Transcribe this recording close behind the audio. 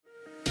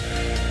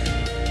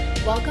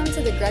Welcome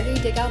to the Gregory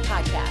Dickow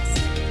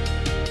Podcast.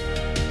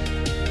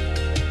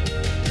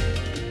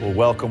 Well,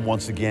 welcome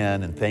once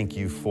again, and thank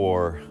you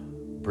for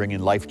bringing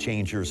Life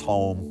Changers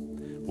home.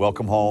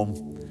 Welcome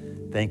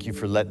home. Thank you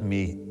for letting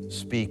me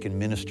speak and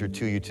minister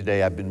to you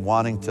today. I've been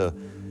wanting to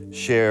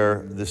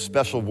share this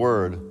special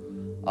word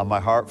on my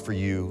heart for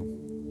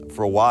you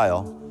for a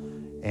while,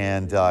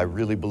 and I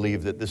really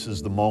believe that this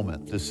is the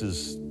moment. This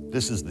is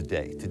the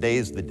day. Today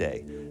is the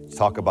day to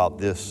talk about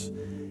this.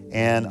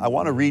 And I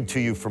want to read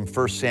to you from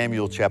 1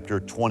 Samuel chapter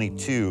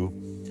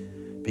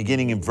 22,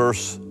 beginning in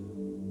verse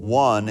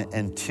 1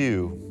 and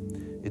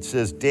 2. It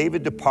says,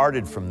 David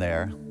departed from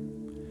there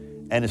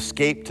and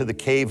escaped to the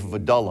cave of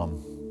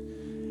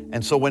Adullam.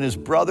 And so when his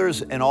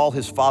brothers and all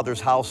his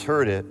father's house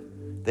heard it,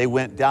 they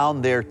went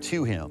down there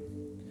to him.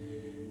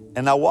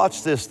 And now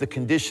watch this, the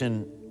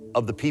condition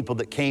of the people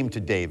that came to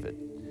David.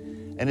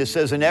 And it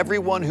says, and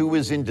everyone who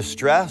was in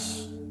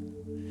distress,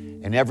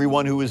 and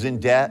everyone who was in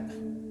debt,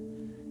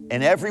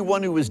 and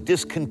everyone who was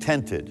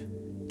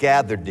discontented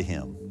gathered to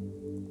him.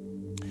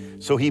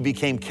 So he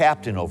became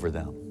captain over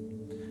them.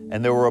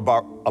 And there were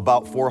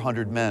about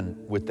 400 men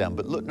with them.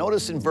 But look,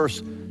 notice in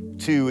verse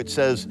 2, it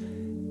says,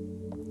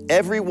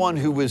 everyone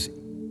who was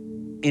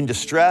in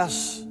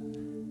distress,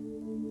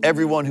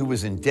 everyone who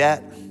was in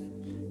debt,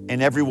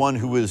 and everyone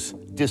who was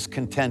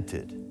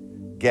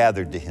discontented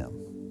gathered to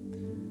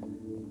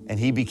him. And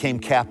he became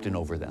captain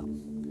over them.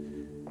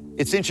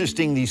 It's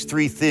interesting, these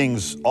three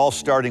things, all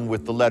starting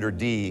with the letter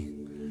D,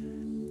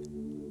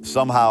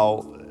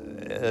 somehow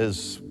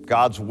as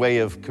God's way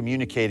of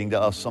communicating to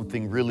us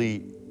something really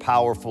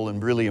powerful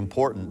and really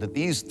important, that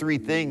these three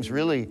things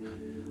really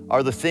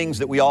are the things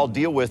that we all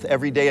deal with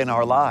every day in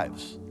our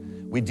lives.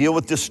 We deal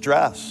with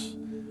distress,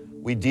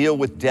 we deal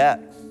with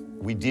debt,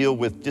 we deal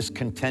with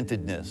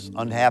discontentedness,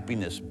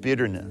 unhappiness,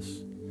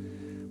 bitterness.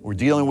 We're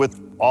dealing with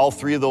all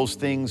three of those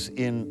things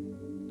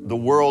in the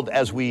world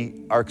as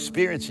we are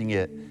experiencing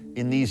it.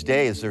 In these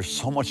days, there's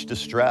so much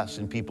distress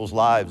in people's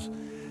lives,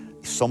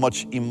 so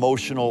much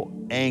emotional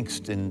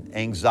angst and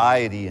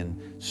anxiety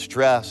and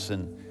stress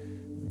and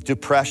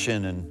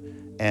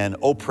depression and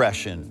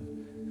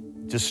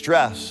oppression,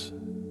 distress,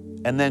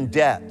 and then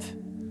debt.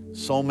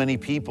 So many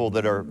people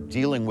that are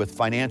dealing with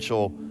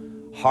financial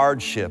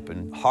hardship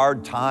and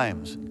hard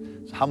times.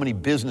 How many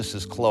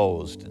businesses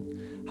closed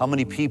and how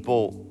many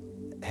people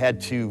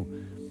had to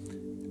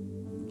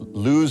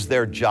lose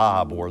their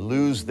job or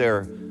lose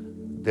their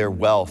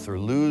wealth or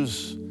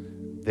lose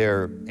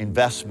their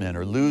investment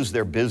or lose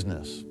their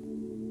business.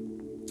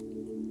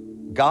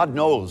 God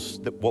knows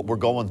that what we're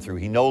going through.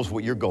 He knows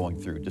what you're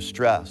going through,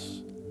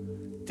 distress,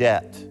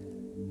 debt.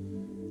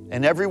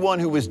 And everyone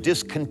who is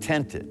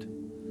discontented,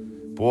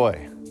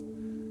 boy,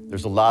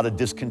 there's a lot of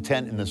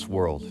discontent in this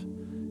world.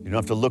 You don't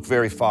have to look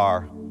very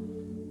far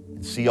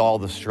and see all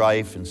the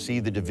strife and see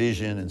the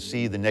division and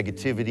see the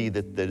negativity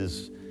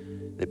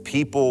that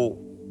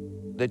people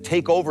that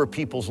take over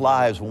people's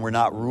lives when we're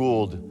not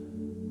ruled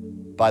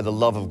by the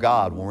love of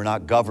God, when we're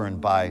not governed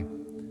by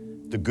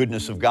the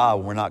goodness of God,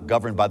 when we're not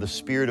governed by the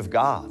Spirit of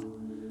God.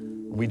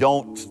 We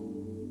don't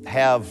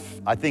have,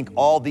 I think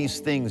all these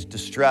things,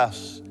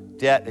 distress,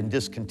 debt, and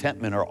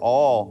discontentment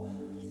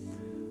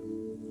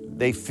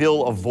they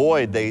fill a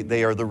void.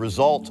 They are the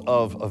result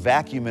of a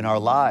vacuum in our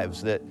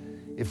lives, that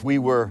if we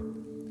were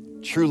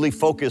truly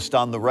focused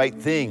on the right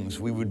things,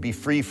 we would be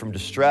free from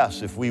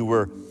distress. If we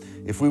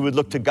would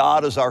look to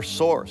God as our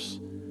source,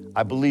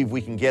 I believe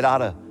we can get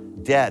out of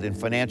debt and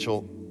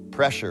financial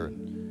pressure.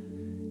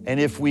 And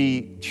if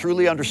we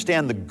truly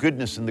understand the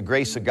goodness and the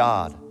grace of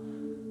God,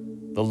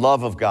 the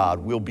love of God,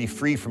 we'll be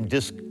free from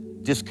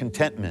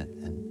discontentment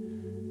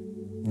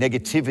and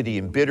negativity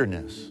and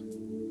bitterness.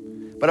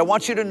 But I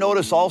want you to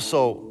notice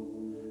also,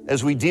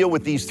 as we deal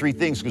with these three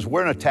things, because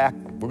we're going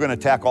to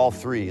attack all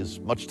three as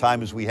much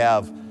time as we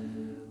have,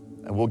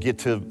 and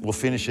we'll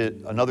finish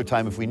it another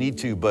time if we need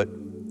to, but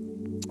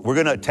we're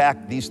going to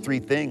attack these three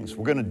things.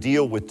 We're going to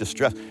deal with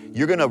distress.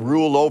 You're going to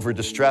rule over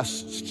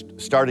distress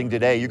starting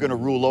today. You're going to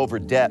rule over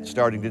debt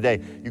starting today.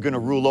 You're going to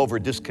rule over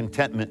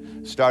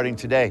discontentment starting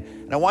today.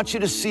 And I want you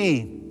to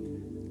see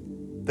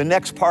the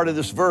next part of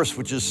this verse,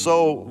 which uses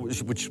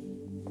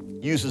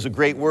a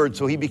great word.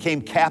 So he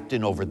became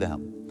captain over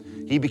them.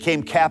 He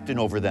became captain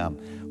over them.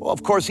 Well,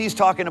 of course, he's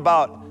talking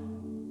about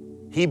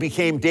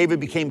David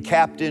became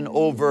captain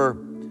over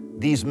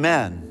these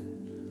men.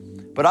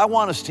 But I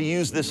want us to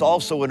use this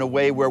also in a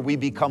way where we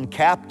become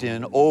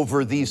captain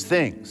over these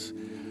things,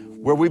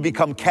 where we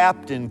become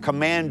captain,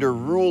 commander,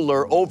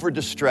 ruler over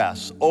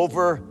distress,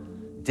 over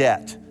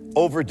debt,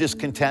 over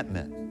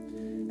discontentment.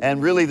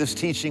 And really this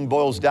teaching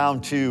boils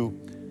down to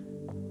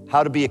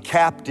how to be a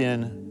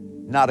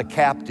captain, not a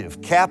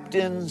captive.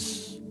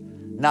 Captains,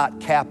 not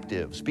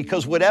captives.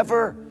 Because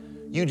whatever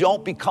you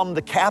don't become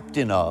the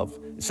captain of,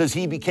 it says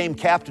he became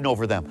captain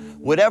over them.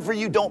 Whatever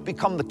you don't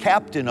become the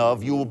captain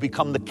of, you will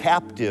become the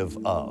captive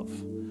of.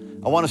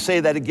 I want to say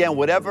that again.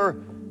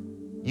 Whatever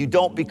you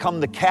don't become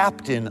the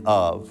captain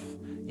of,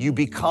 you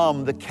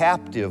become the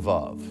captive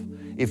of.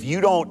 If you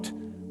don't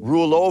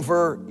rule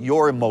over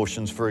your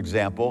emotions, for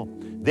example,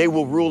 they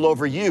will rule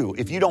over you.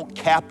 If you don't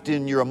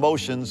captain your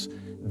emotions,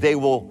 they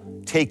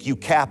will take you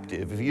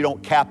captive. If you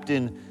don't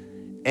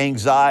captain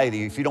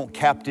anxiety, if you don't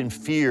captain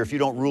fear, if you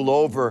don't rule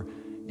over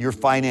your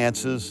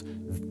finances,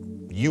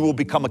 you will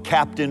become a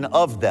captain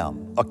of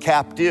them, a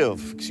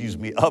captive,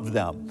 of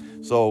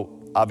them. So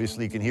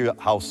obviously you can hear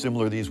how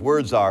similar these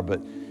words are,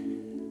 but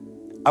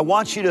I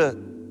want you to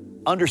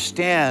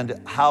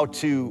understand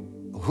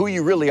who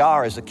you really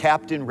are as a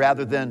captain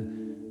rather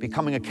than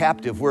becoming a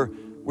captive.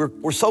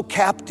 We're so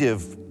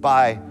captive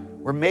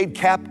we're made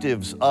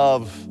captives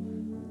of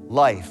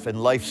life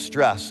and life's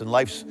stress and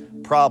life's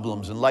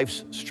problems and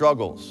life's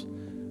struggles.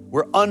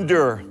 We're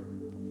under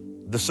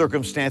the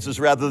circumstances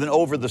rather than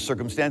over the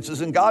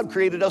circumstances, and God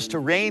created us to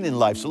reign in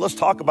life. So let's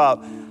talk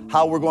about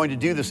how we're going to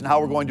do this and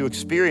how we're going to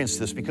experience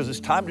this, because it's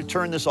time to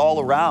turn this all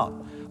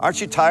around.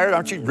 Aren't you tired?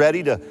 Aren't you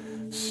ready to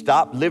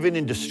stop living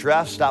in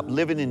distress, stop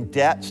living in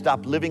debt,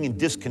 stop living in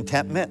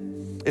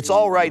discontentment? It's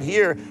all right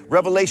here.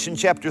 Revelation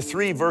chapter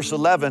 3, verse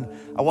 11.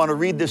 I want to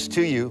read this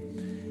to you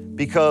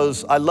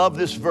because I love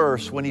this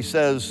verse when he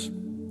says,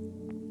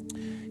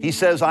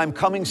 I'm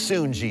coming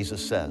soon,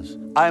 Jesus says.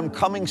 I am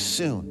coming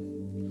soon.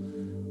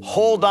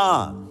 Hold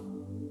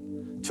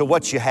on to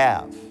what you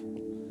have.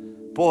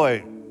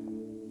 Boy,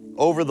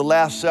 over the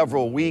last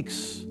several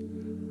weeks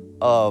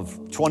of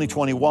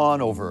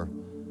 2021, over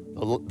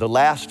the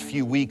last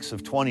few weeks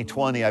of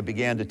 2020, I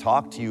began to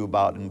talk to you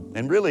about,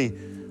 and really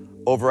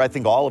over, I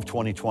think, all of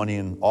 2020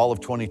 and all of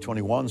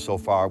 2021 so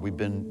far, we've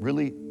been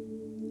really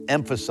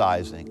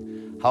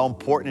emphasizing how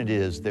important it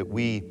is that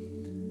we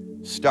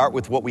start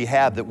with what we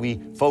have, that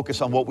we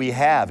focus on what we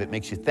have. It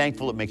makes you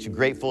thankful, it makes you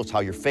grateful. It's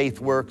how your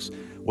faith works.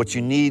 What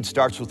you need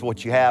starts with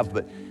what you have.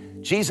 But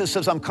Jesus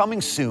says, I'm coming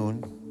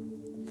soon.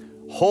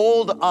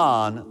 Hold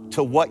on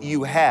to what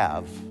you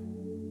have.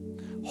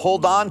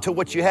 Hold on to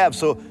what you have.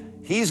 So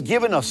he's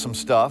given us some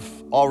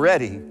stuff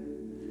already.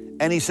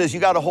 And he says, you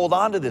got to hold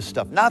on to this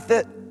stuff. Not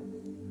that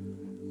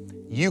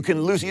you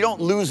can lose, you don't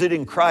lose it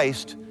in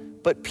Christ,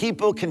 but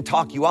people can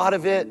talk you out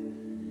of it.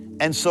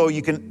 And so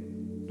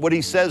what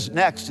he says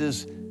next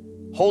is,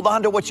 hold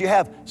on to what you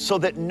have so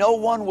that no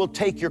one will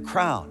take your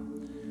crown.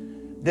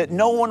 That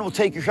no one will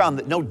take your crown,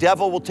 that no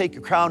devil will take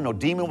your crown, no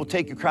demon will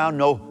take your crown,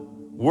 no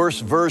worse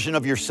version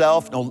of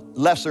yourself, no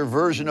lesser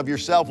version of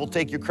yourself will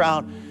take your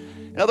crown.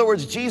 In other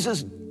words,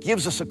 Jesus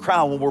gives us a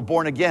crown when we're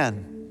born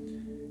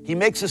again. He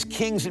makes us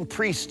kings and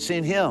priests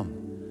in him.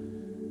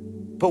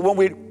 But when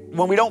we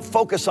don't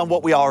focus on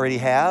what we already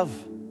have,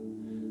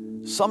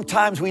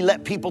 sometimes we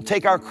let people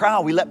take our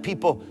crown. We let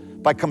people,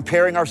 by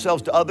comparing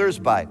ourselves to others,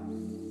 by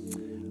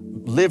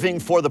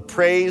living for the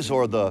praise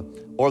or the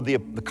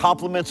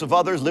compliments of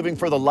others, living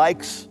for the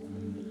likes,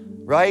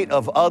 right,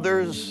 of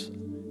others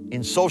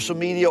in social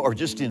media or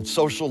just in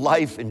social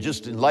life and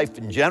just in life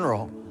in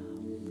general.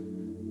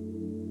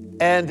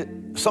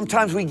 And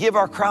sometimes we give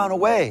our crown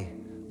away.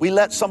 We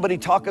let somebody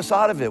talk us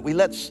out of it. We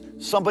let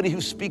somebody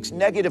who speaks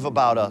negative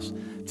about us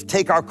to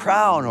take our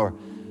crown, or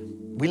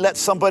we let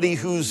somebody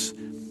who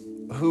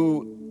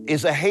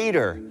is a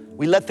hater,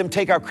 we let them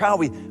take our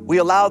crown. We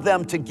allow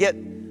them to get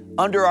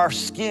under our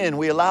skin.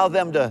 We allow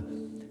them to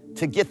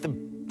get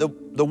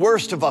the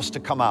worst of us to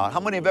come out. How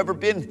many have ever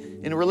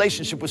been in a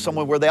relationship with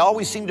someone where they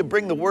always seem to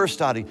bring the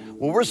worst out of you?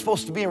 Well, we're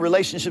supposed to be in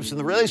relationships, and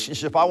the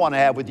relationship I want to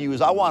have with you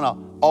is I want to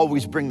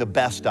always bring the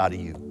best out of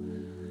you.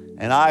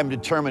 And I'm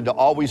determined to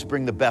always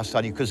bring the best out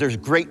of you because there's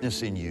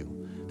greatness in you.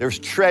 There's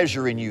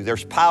treasure in you.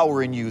 There's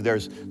power in you.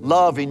 There's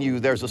love in you.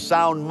 There's a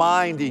sound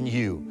mind in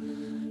you.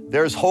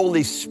 There's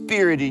Holy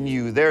Spirit in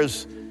you.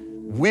 There's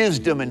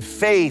wisdom and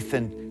faith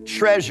and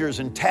treasures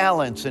and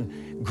talents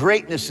and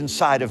greatness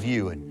inside of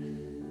you. And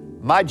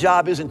my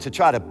job isn't to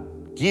try to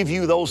give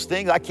you those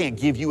things. I can't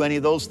give you any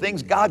of those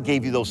things. God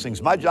gave you those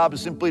things. My job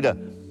is simply to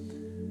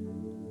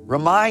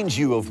remind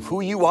you of who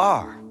you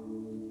are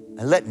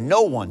and let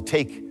no one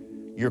take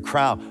your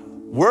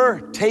crown.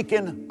 We're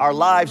taking our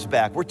lives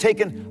back. We're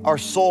taking our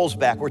souls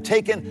back. We're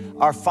taking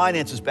our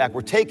finances back.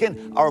 We're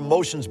taking our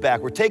emotions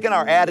back. We're taking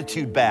our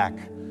attitude back.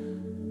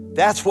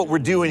 That's what we're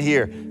doing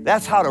here.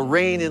 That's how to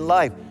reign in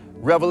life.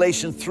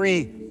 Revelation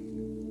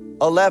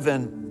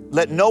 3:11,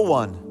 let no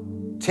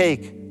one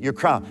take your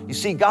crown. You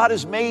see, God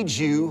has made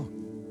you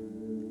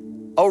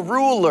a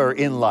ruler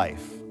in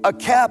life, a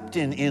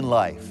captain in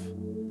life.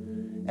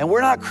 And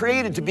we're not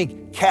created to be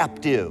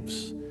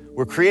captives.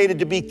 We're created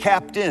to be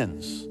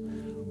captains.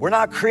 We're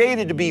not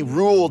created to be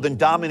ruled and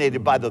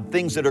dominated by the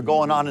things that are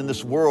going on in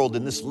this world,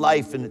 in this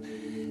life.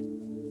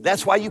 And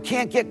that's why you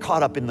can't get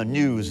caught up in the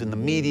news and the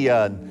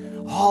media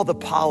and all the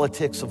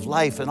politics of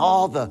life and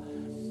all the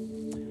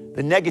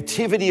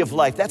negativity of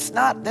life.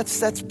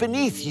 That's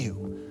beneath you.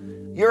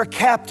 You're a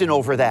captain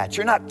over that.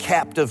 You're not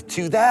captive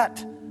to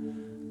that.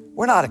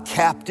 We're not a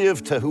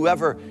captive to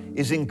whoever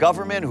is in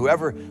government,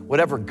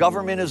 whatever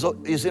government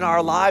is in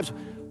our lives.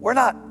 We're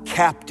not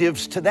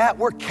captives to that.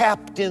 We're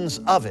captains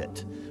of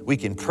it. We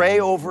can pray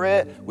over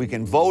it. We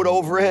can vote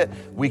over it.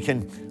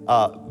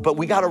 But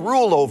we got to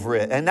rule over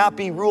it and not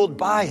be ruled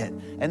by it,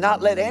 and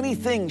not let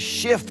anything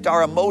shift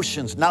our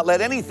emotions, not let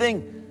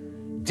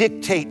anything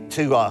dictate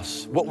to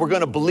us what we're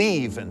going to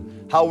believe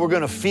and how we're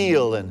going to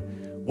feel and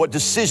what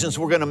decisions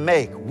we're going to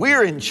make.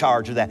 We're in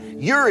charge of that.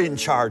 You're in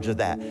charge of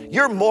that.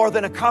 You're more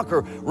than a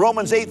conqueror.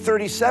 Romans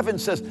 8:37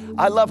 says,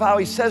 I love how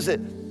he says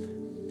it.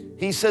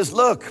 He says,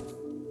 look,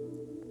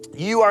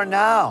 you are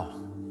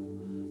now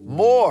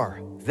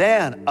more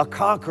than a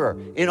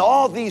conqueror in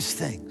all these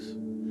things.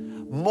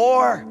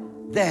 More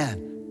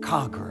than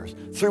conquerors.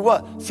 Through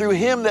what? Through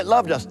him that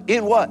loved us.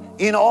 In what?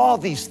 In all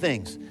these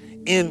things.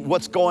 In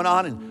what's going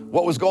on and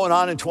what was going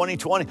on in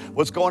 2020,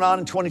 what's going on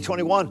in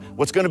 2021,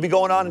 what's going to be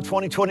going on in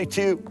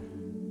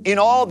 2022. In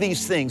all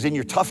these things, in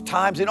your tough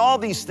times, in all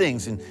these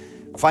things, in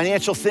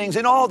financial things,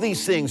 in all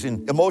these things,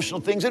 in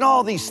emotional things, in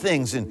all these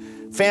things,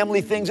 in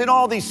family things, in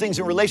all these things,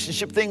 in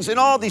relationship things, in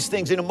all these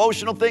things, in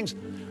emotional things.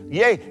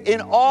 Yea,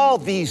 in all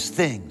these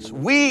things,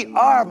 we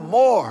are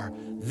more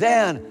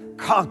than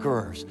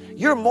conquerors.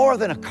 You're more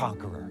than a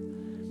conqueror.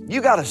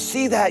 You got to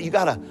see that. You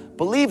got to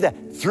believe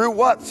that. Through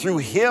what? Through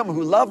him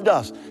who loved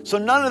us. So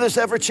none of this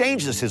ever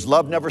changes. His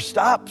love never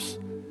stops.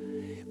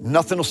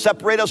 Nothing will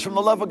separate us from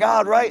the love of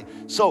God, right?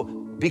 So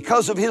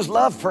because of his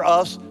love for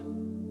us,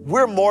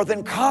 we're more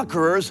than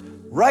conquerors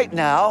right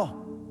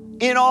now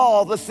in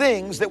all the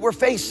things that we're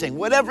facing,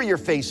 whatever you're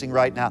facing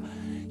right now.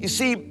 You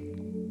see,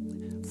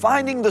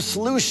 finding the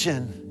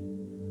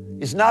solution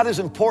is not as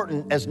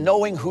important as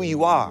knowing who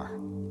you are.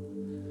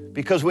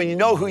 Because when you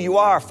know who you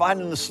are,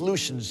 finding the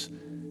solutions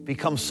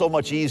becomes so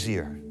much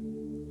easier.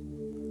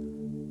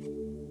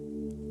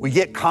 We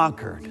get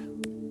conquered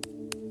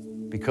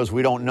because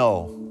we don't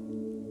know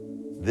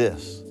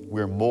this.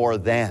 We're more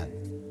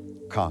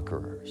than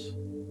conquerors.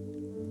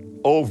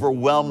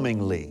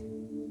 Overwhelmingly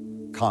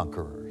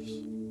conquerors.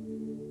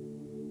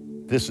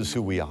 This is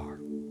who we are.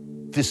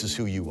 This is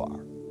who you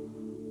are.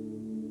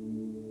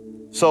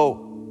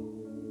 So,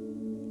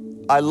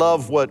 I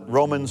love what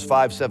Romans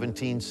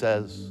 5:17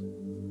 says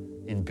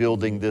in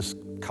building this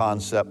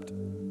concept.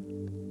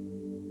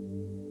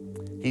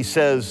 He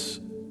says,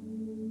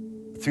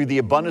 through the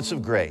abundance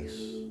of grace,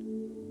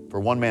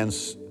 for one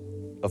man's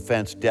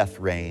offense, death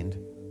reigned.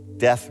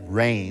 Death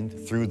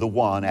reigned through the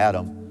one,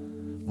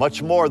 Adam.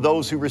 Much more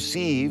those who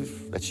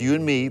receive, that's you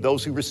and me,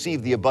 those who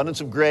receive the abundance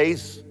of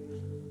grace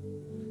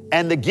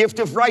and the gift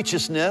of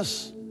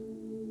righteousness,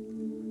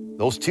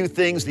 those two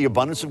things, the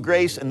abundance of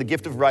grace and the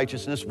gift of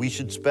righteousness, we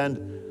should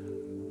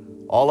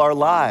spend all our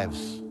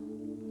lives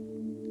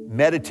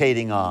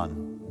meditating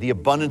on the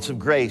abundance of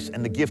grace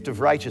and the gift of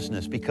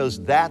righteousness,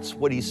 because that's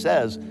what he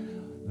says.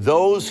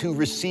 Those who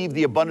receive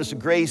the abundance of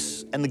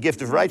grace and the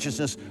gift of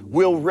righteousness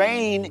will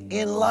reign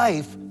in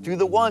life through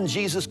the one,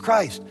 Jesus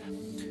Christ.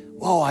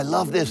 Whoa, I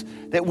love this,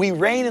 that we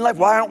reign in life.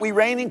 Why aren't we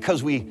reigning?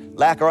 Because we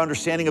lack our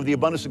understanding of the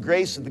abundance of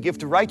grace and the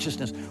gift of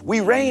righteousness.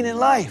 We reign in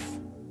life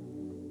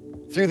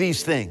through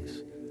these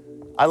things.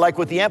 I like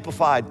what the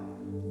Amplified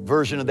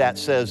version of that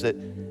says, that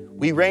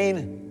we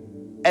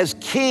reign as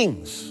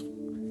kings.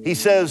 He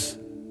says,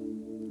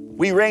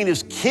 we reign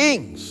as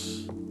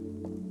kings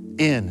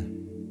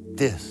in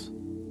this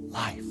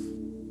life.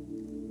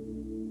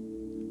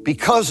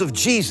 Because of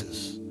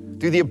Jesus,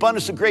 through the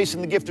abundance of grace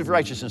and the gift of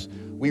righteousness,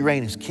 we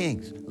reign as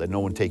kings. Let no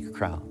one take your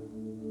crown.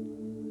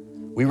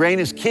 We reign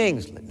as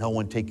kings. Let no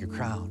one take your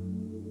crown.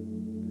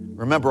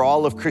 Remember,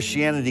 all of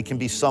Christianity can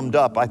be summed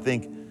up. I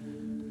think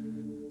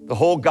the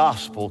whole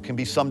gospel can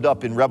be summed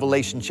up in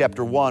Revelation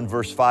chapter 1,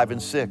 verse 5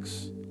 and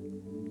 6.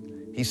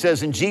 He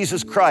says, in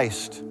Jesus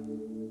Christ,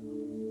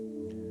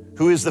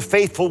 who is the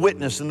faithful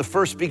witness and the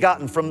first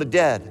begotten from the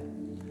dead,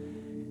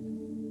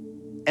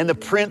 and the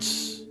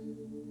Prince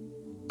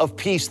of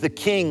Peace, the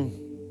King,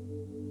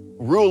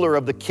 ruler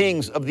of the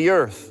kings of the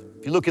earth.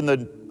 If you look in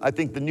the, I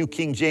think the New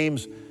King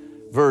James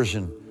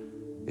Version,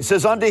 it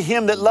says, unto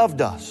him that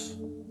loved us,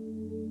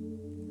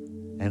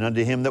 and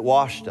unto him that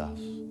washed us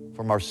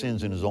from our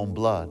sins in his own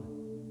blood,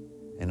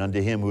 and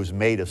unto him who has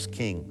made us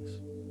kings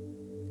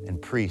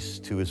and priests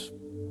to his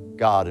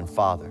God and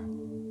Father.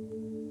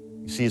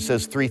 You see, it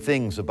says three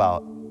things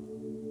about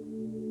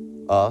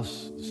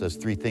us. It says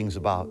three things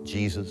about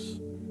Jesus.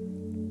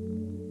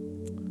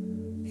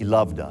 He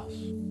loved us.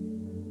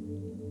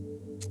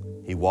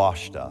 He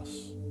washed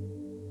us.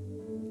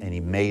 And he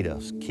made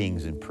us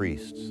kings and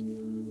priests.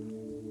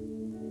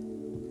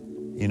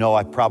 You know,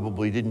 I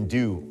probably didn't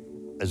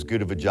do as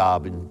good of a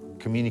job in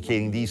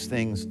communicating these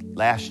things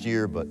last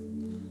year, but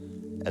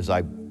as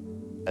I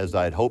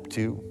had hoped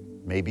to.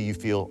 Maybe you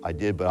feel I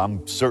did, but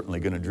I'm certainly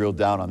going to drill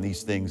down on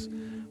these things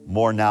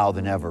more now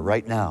than ever,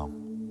 right now.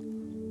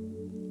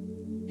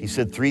 He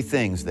said three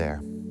things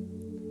there.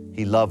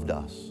 He loved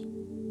us.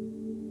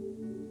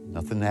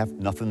 Nothing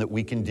that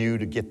we can do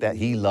to get that.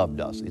 He loved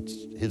us.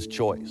 It's his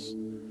choice.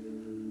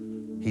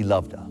 He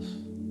loved us.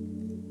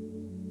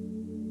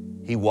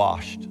 He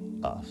washed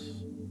us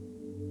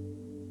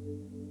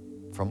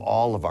from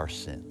all of our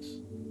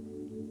sins.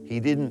 He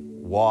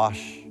didn't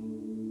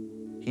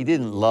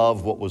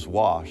love what was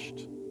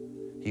washed.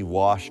 He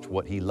washed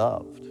what he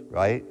loved,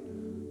 right?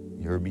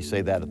 You heard me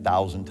say that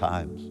 1,000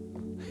 times.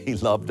 He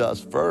loved us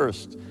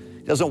first.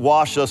 He doesn't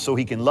wash us so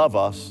he can love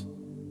us.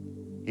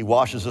 He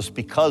washes us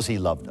because he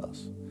loved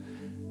us.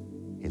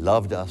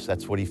 loved us.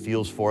 That's what he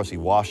feels for us. He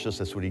washed us.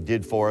 That's what he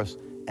did for us.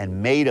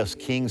 And made us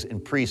kings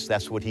and priests.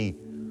 That's what he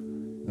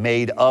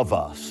made of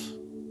us.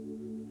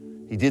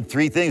 He did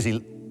three things. He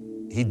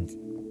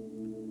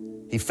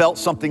felt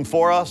something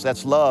for us.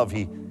 That's love.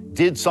 He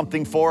did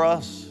something for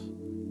us.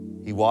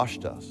 He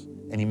washed us.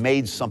 And he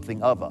made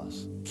something of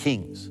us.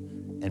 Kings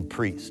and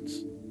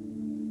priests.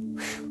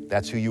 Whew,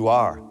 that's who you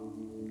are.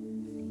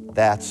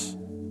 That's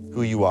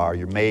who you are.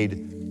 You're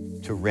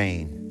made to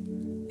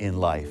reign in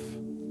life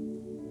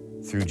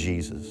through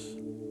Jesus.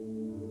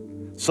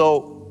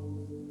 So,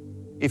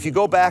 if you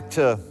go back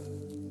to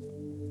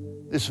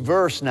this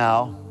verse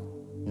now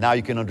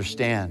you can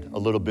understand a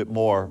little bit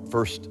more.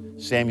 1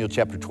 Samuel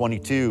chapter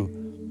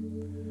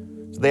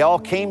 22. So they all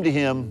came to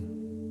him.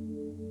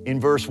 In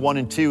verse 1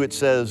 and 2, it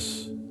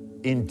says,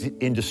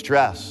 in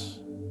distress,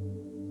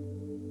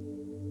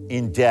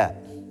 in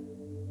debt,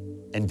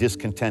 and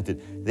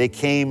discontented. They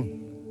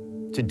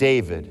came to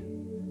David,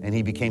 and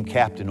he became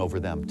captain over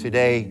them.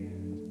 Today,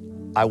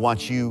 I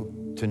want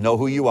you to know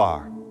who you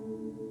are.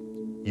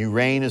 You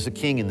reign as a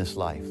king in this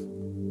life.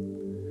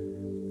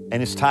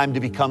 And it's time to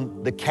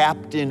become the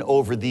captain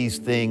over these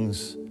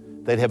things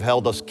that have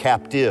held us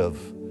captive.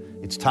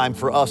 It's time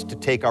for us to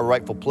take our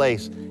rightful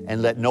place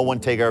and let no one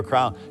take our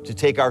crown, to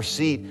take our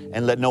seat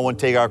and let no one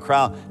take our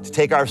crown, to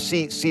take our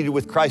seat seated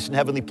with Christ in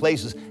heavenly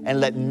places and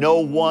let no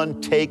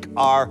one take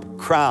our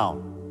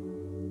crown.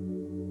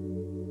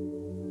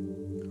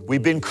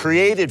 We've been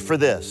created for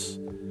this.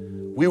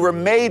 We were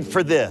made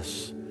for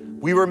this.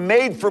 We were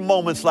made for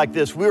moments like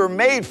this. We were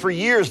made for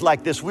years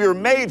like this. We were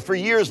made for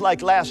years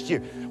like last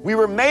year. We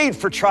were made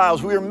for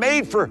trials. We were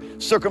made for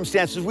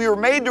circumstances. We were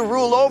made to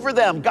rule over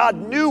them. God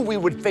knew we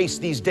would face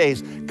these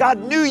days. God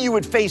knew you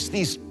would face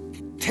these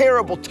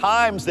terrible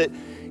times that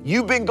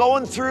you've been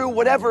going through.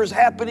 Whatever is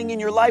happening in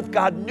your life,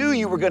 God knew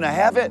you were going to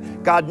have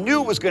it. God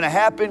knew it was going to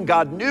happen.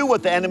 God knew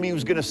what the enemy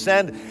was going to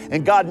send,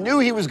 and God knew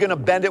he was going to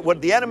bend it.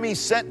 What the enemy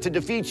sent to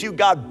defeat you,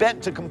 God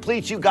bent to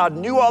complete you. God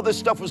knew all this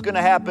stuff was going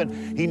to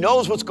happen. He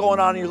knows what's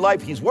going on in your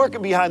life. He's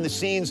working behind the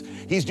scenes.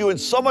 He's doing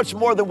so much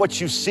more than what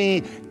you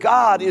see.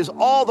 God is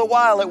all the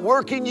while at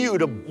work in you,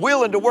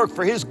 willing to work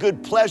for his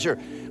good pleasure.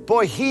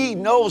 Boy, he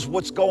knows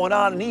what's going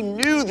on, and he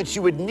knew that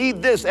you would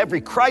need this. Every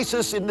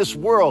crisis in this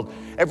world,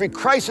 every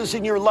crisis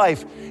in your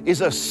life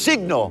is a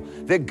signal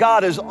that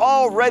God has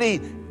already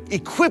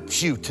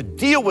equipped you to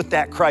deal with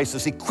that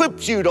crisis,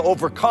 equipped you to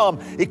overcome,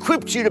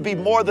 equipped you to be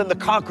more than the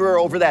conqueror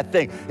over that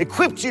thing,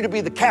 equipped you to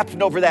be the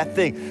captain over that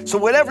thing. So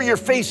whatever you're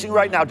facing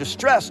right now,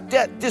 distress,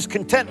 debt,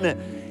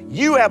 discontentment,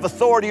 you have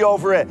authority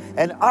over it.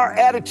 And our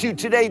attitude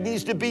today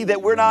needs to be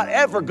that we're not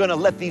ever going to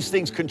let these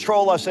things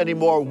control us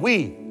anymore.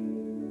 We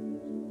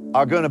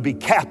are going to be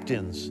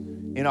captains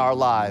in our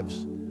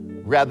lives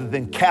rather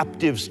than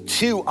captives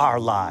to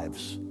our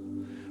lives,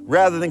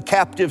 rather than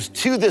captives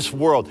to this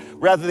world,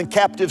 rather than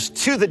captives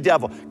to the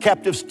devil,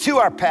 captives to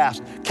our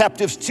past,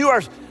 captives to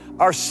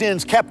our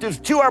sins, captives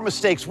to our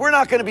mistakes. We're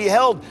not going to be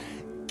held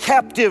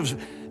captives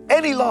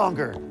any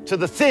longer to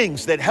the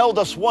things that held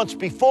us once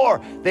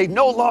before. They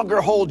no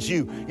longer hold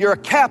you. You're a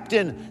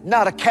captain,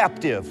 not a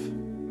captive.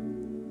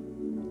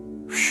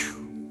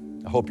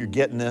 Whew. I hope you're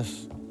getting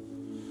this.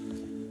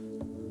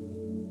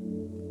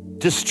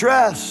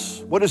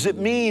 Distress, what does it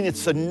mean?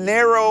 It's a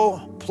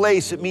narrow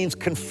place. It means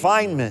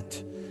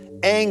confinement,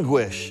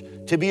 anguish,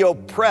 to be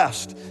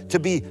oppressed, to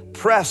be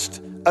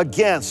pressed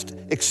against,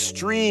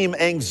 extreme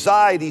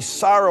anxiety,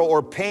 sorrow,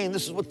 or pain.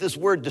 This is what this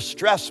word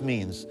distress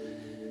means.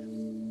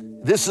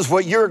 This is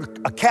what you're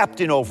a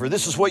captain over.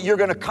 This is what you're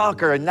going to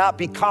conquer and not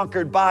be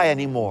conquered by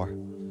anymore.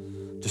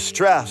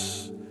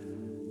 Distress,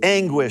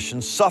 anguish,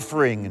 and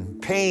suffering, and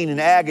pain,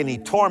 and agony,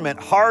 torment,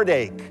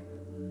 heartache,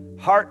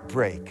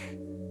 heartbreak.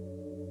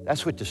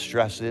 That's what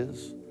distress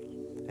is.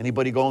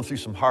 Anybody going through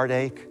some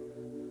heartache,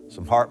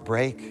 some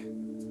heartbreak,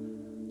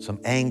 some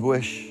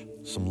anguish,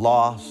 some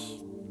loss?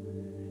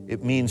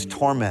 It means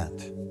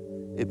torment.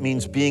 It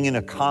means being in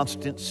a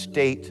constant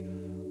state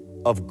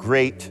of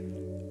great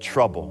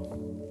trouble.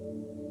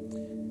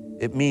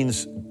 It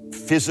means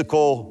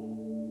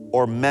physical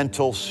or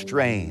mental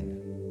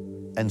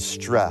strain and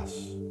stress.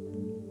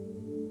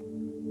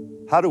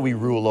 How do we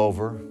rule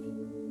over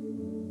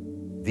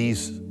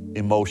these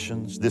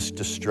emotions, this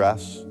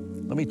distress?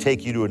 Let me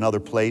take you to another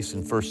place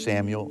in 1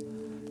 Samuel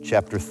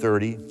chapter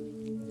 30.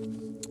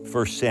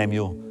 1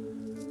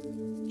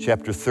 Samuel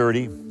chapter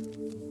 30.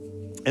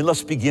 And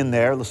let's begin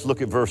there. Let's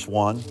look at verse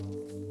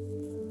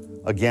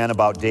 1. Again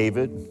about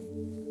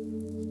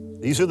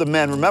David. These are the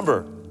men,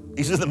 remember,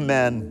 these are the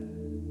men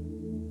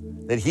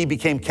that he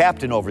became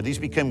captain over. These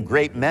became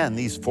great men.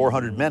 These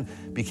 400 men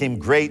became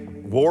great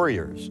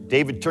warriors.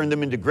 David turned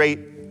them into great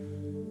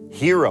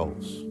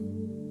heroes.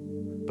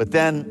 But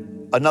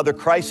then another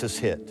crisis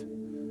hit.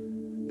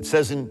 It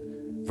says in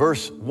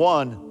verse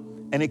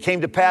 1, and it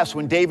came to pass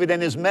when David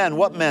and his men,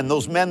 what men?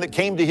 Those men that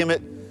came to him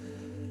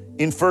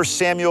in 1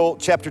 Samuel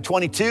chapter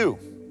 22,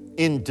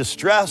 in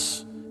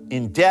distress,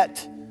 in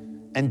debt,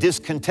 and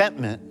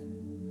discontentment.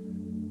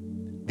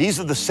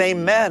 These are the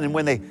same men, and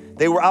when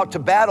they were out to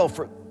battle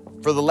for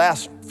the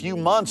last few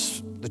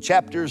months, the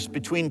chapters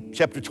between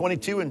chapter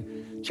 22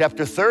 and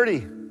chapter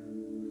 30.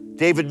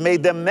 David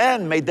made them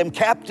men, made them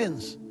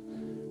captains,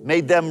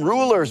 made them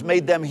rulers,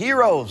 made them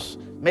heroes,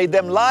 made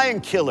them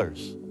lion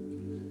killers,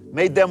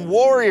 made them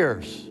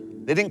warriors.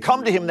 They didn't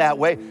come to him that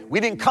way. We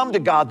didn't come to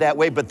God that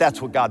way, but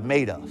that's what God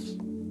made us.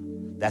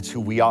 That's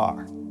who we are,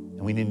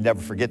 and we need to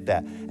never forget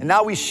that. And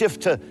now we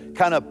shift to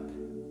kind of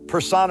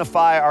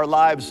personify our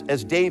lives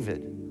as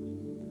David.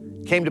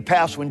 It came to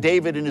pass when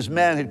David and his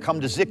men had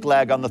come to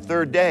Ziklag on the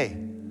third day,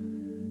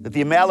 that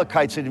the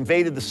Amalekites had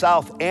invaded the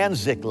south and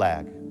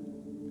Ziklag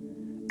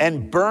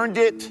and burned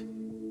it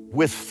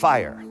with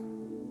fire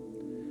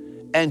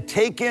and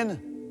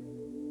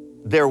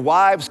taken their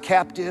wives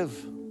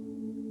captive.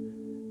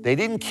 They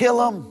didn't kill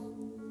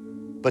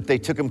them, but they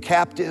took them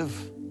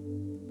captive.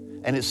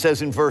 And it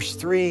says in verse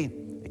 3,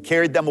 they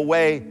carried them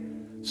away.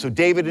 So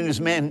David and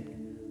his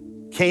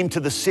men came to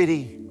the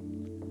city,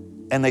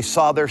 and they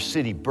saw their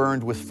city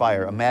burned with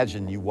fire.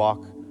 Imagine you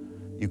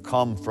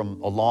come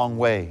from a long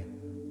way,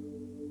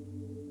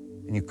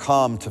 and you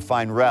come to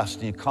find rest,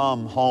 and you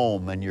come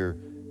home, and your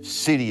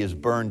city is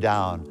burned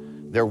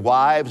down. Their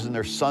wives and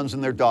their sons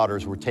and their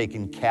daughters were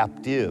taken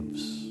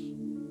captives.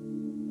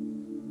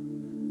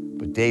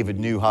 But David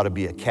knew how to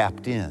be a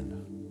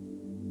captain,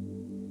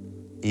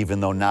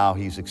 even though now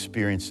he's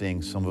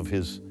experiencing some of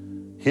his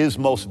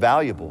most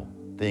valuable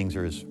things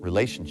are his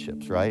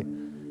relationships, right?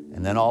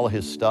 And then all of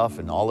his stuff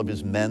and all of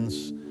his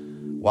men's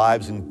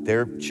wives and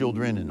their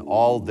children and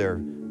all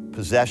their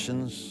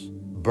possessions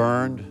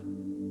burned.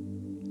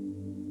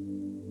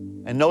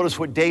 And notice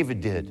what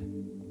David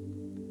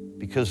did,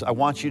 because I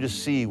want you to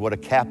see what a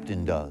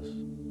captain does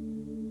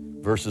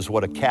versus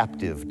what a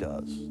captive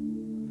does.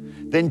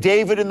 Then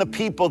David and the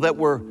people that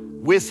were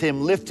with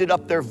him lifted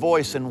up their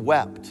voice and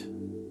wept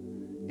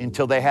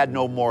until they had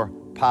no more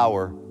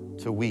power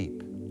to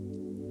weep.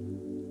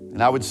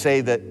 And I would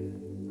say that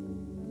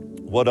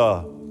what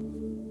a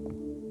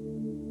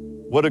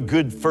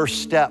good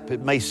first step.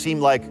 It may seem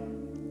like,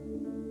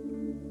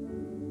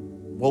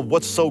 well,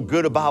 what's so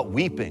good about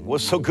weeping?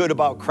 What's so good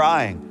about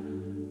crying?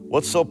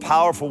 What's so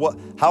powerful?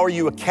 How are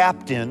you a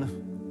captain?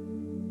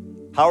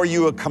 How are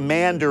you a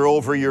commander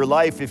over your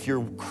life if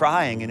you're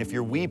crying and if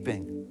you're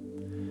weeping?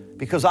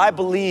 Because I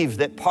believe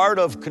that part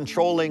of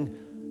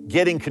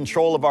getting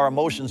control of our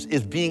emotions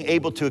is being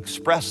able to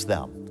express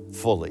them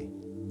fully.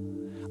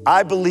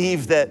 I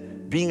believe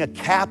that being a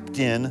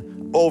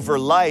captain over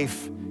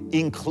life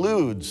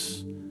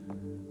includes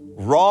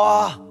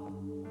raw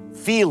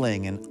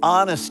feeling and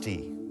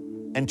honesty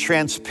and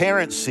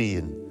transparency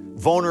and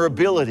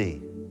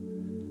vulnerability.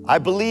 I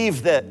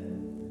believe that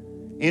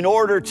in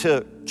order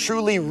to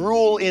truly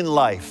rule in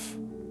life,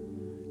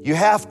 you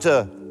have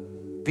to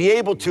be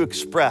able to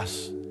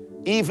express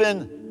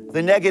even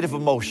the negative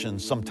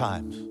emotions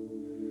sometimes.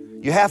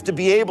 You have to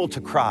be able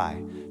to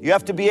cry. You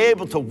have to be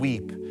able to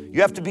weep.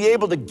 You have to be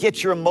able to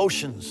get your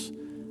emotions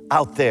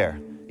out there.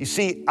 You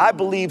see, I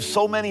believe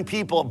so many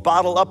people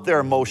bottle up their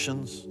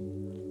emotions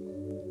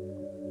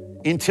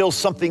until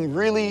something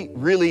really,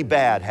 really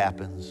bad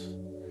happens.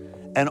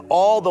 And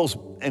all those,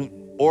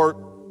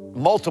 or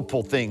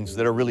multiple things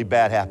that are really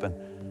bad happen.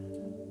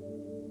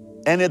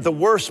 And at the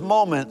worst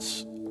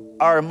moments,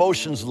 our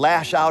emotions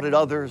lash out at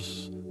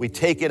others. We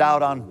take it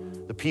out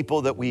on the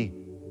people that we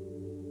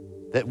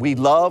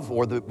love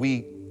or that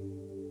we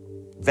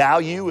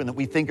value and that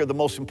we think are the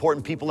most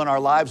important people in our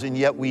lives, and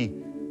yet we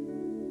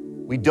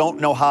don't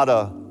know how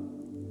to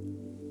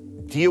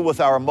deal with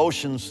our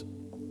emotions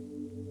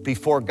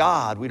before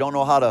God. We don't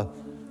know how to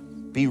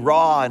be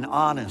raw and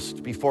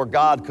honest before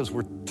God because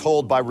we're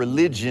told by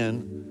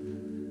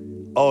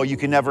religion, oh, you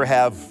can never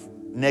have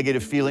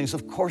negative feelings.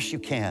 Of course you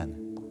can.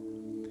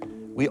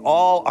 We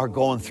all are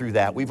going through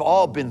that. We've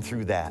all been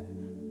through that.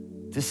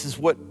 This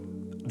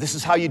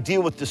is how you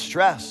deal with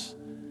distress.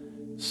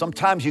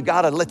 Sometimes you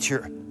gotta let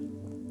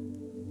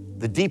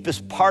the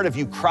deepest part of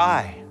you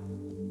cry.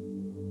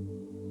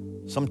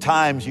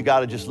 Sometimes you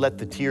gotta just let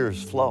the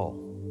tears flow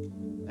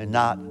and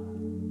not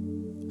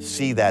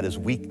see that as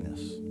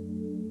weakness.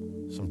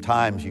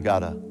 Sometimes you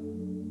gotta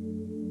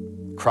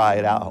cry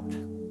it out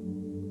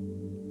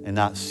and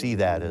not see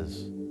that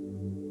as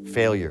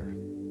failure.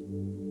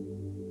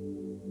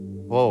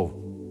 Whoa,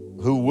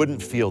 who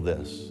wouldn't feel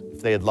this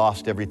if they had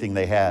lost everything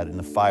they had in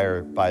the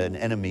fire by an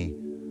enemy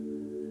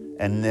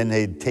and then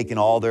they'd taken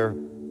all their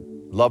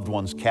loved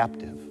ones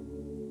captive?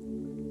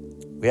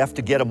 We have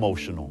to get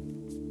emotional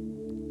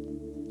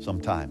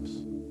sometimes.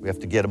 We have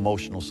to get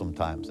emotional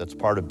sometimes. That's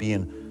part of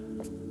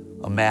being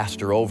a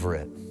master over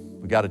it.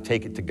 We got to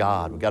take it to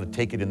God. We got to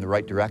take it in the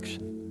right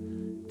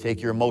direction.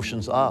 Take your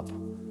emotions up.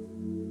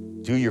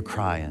 Do your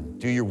crying.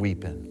 Do your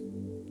weeping.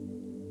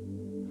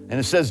 And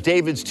it says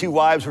David's 2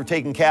 wives were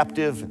taken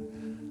captive.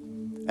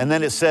 And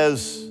then it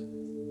says,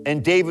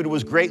 and David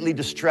was greatly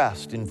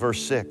distressed in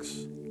verse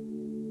 6.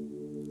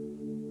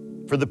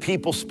 For the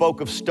people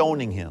spoke of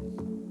stoning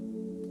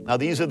him. Now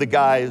these are the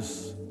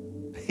guys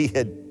he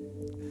had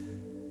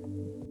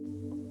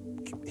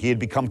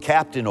become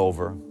captain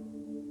over.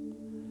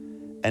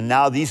 And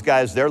now these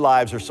guys, their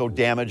lives are so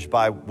damaged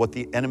by what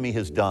the enemy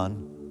has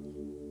done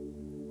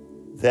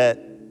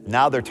that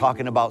now they're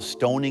talking about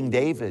stoning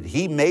David.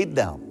 He made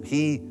them.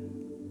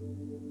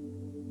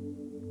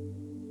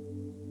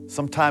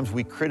 Sometimes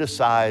we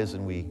criticize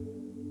and we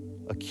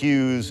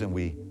accuse and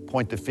we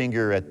point the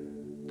finger at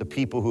the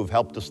people who have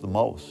helped us the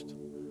most.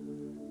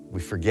 We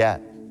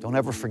forget. Don't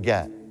ever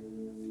forget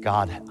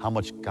God, how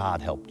much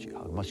God helped you,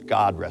 how much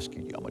God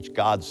rescued you, how much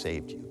God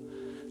saved you.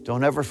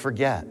 Don't ever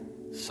forget.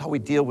 This is how we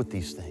deal with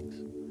these things.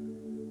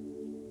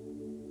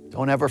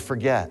 Don't ever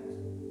forget,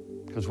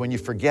 because when you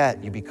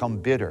forget, you become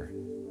bitter.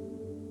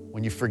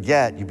 When you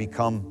forget, you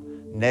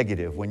become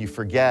negative. When you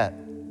forget,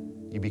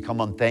 you become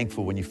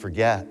unthankful. When you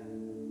forget,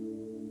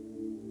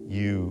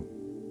 you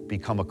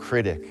become a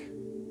critic.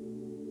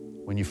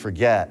 When you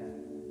forget,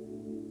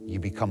 you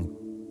become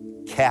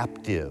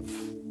captive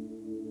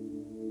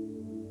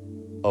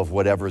of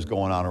whatever is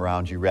going on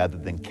around you rather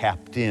than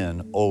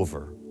captain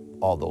over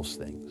all those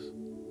things.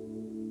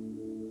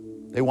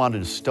 They wanted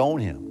to stone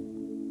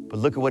him, but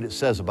look at what it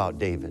says about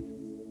David.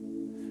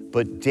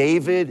 But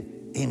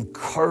David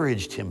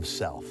encouraged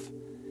himself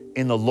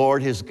in the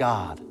Lord his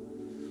God.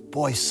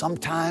 Boy,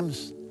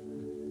 sometimes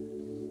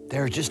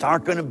there just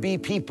aren't going to be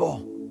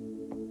people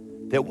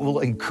that will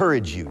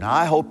encourage you. Now,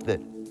 I hope that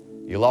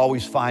you'll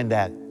always find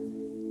that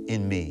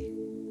in me.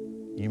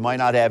 You might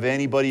not have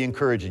anybody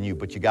encouraging you,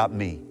 but you got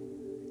me,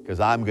 because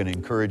I'm going to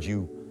encourage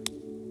you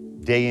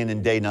day in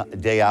and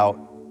day out.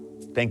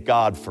 Thank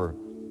God for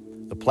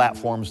the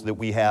platforms that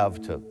we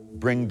have to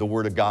bring the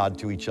Word of God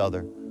to each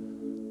other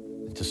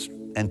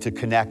and to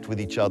connect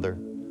with each other.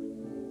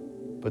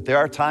 But there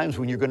are times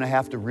when you're going to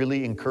have to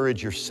really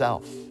encourage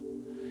yourself.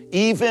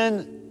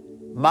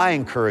 Even my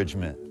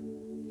encouragement,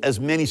 as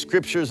many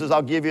scriptures as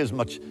I'll give you, as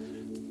much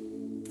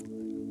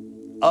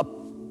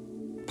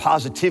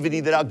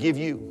positivity that I'll give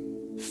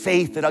you,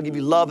 faith that I'll give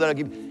you, love that I'll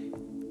give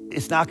you,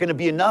 it's not going to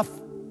be enough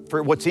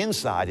for what's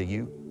inside of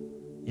you.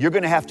 You're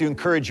going to have to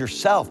encourage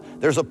yourself.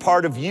 There's a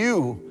part of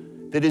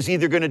you that is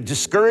either going to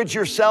discourage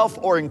yourself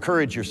or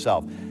encourage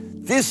yourself.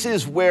 This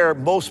is where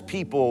most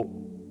people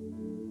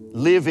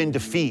live in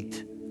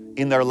defeat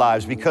in their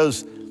lives,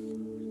 because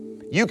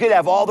you could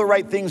have all the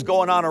right things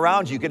going on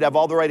around you. You could have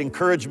all the right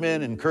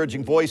encouragement,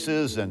 encouraging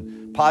voices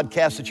and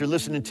podcasts that you're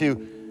listening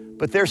to,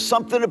 but there's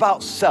something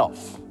about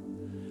self.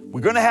 We're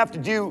going to have to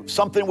do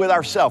something with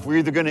ourselves. We're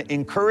either going to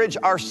encourage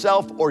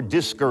ourselves or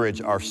discourage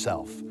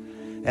ourselves.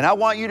 And I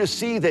want you to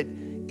see that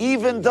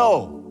even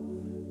though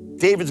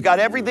David's got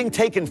everything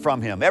taken from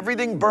him,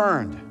 everything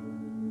burned,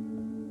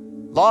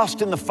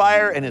 lost in the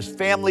fire, and his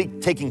family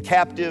taken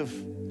captive,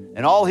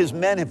 and all his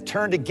men have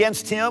turned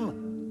against him,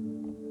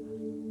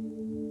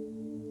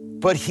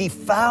 but he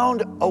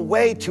found a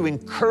way to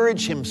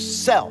encourage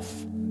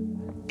himself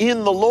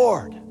in the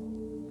Lord.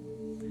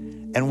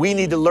 And we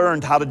need to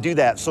learn how to do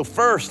that. So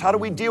first, how do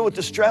we deal with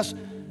distress?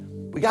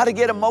 We got to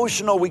get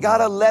emotional. We got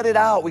to let it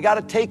out. We got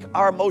to take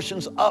our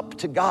emotions up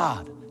to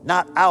God,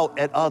 not out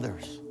at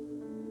others,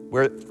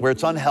 where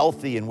it's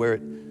unhealthy and where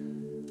it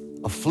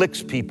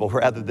afflicts people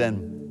rather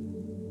than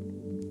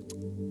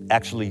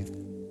actually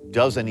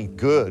does any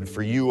good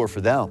for you or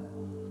for them.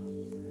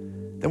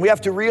 Then we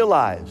have to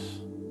realize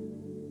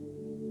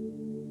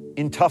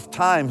in tough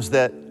times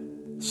that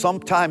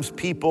sometimes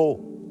people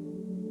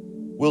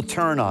will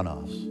turn on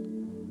us.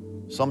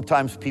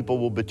 Sometimes people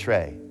will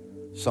betray.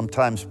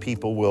 Sometimes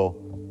people will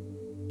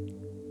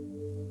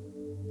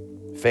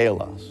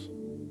fail us.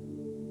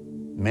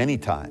 Many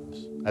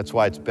times. That's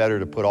why it's better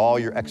to put all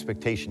your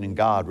expectation in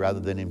God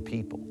rather than in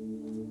people.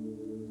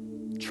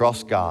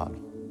 Trust God,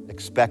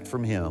 expect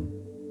from Him,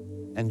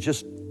 and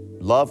just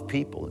love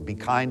people and be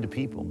kind to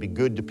people and be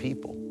good to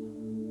people.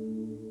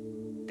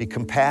 Be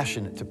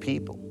compassionate to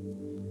people,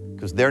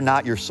 because they're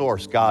not your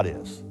source, God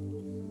is.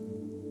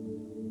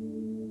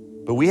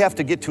 But we have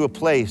to get to a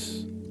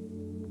place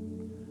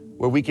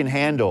where we can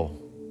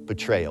handle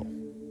betrayal.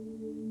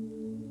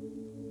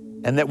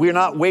 And that we're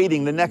not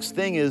waiting. The next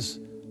thing is,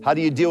 how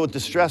do you deal with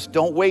distress?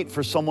 Don't wait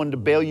for someone to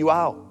bail you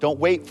out. Don't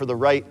wait for the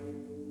right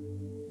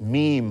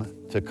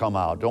meme to come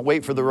out. Don't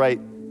wait for the right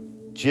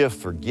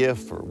GIF or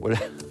GIF or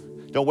whatever.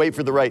 Don't wait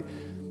for the right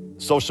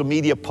social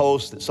media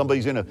post that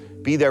somebody's gonna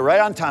be there right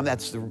on time.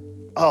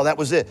 That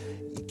was it.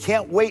 You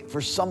can't wait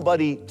for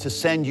somebody to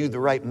send you the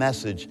right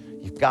message.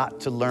 You've got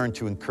to learn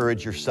to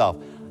encourage yourself.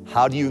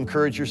 How do you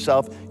encourage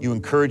yourself? You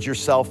encourage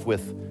yourself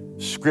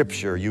with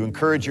scripture. You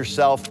encourage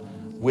yourself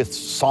with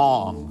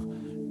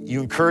song.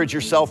 You encourage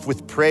yourself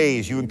with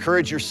praise. You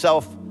encourage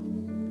yourself.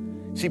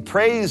 See,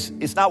 praise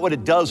is not what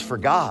it does for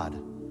God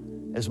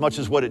as much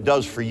as what it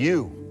does for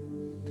you.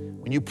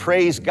 When you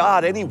praise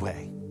God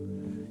anyway,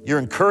 you're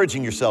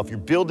encouraging yourself. You're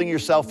building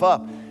yourself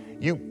up.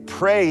 You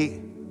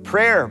pray.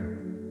 Prayer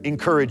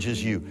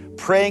encourages you.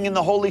 Praying in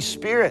the Holy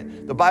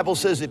Spirit, the Bible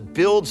says it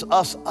builds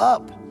us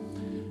up.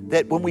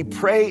 That when we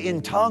pray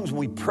in tongues, when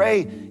we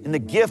pray in the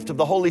gift of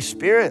the Holy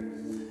Spirit,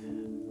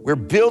 we're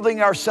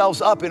building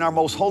ourselves up in our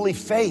most holy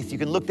faith. You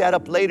can look that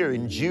up later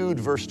in Jude,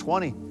 verse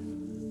 20.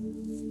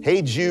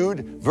 Hey,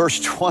 Jude, verse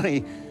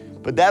 20.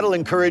 But that'll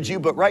encourage you.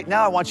 But right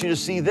now, I want you to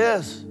see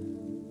this.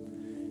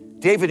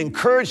 David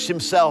encouraged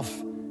himself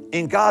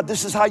in God,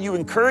 this is how you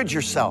encourage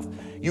yourself.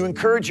 You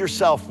encourage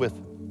yourself with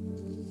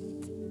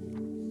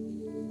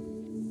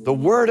the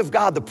Word of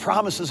God, the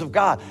promises of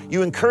God.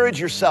 You encourage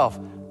yourself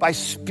by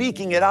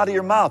speaking it out of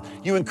your mouth.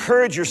 You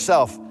encourage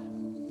yourself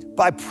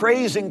by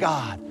praising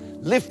God,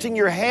 lifting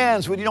your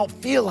hands when you don't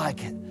feel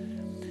like it.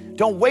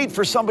 Don't wait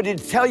for somebody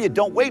to tell you.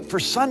 Don't wait for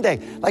Sunday.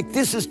 Like,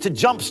 this is to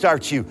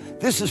jumpstart you.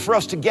 This is for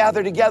us to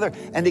gather together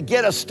and to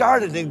get us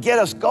started and to get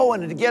us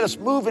going and to get us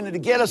moving and to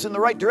get us in the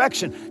right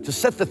direction, to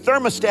set the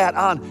thermostat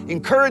on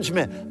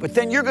encouragement. But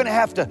then you're going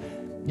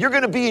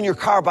to be in your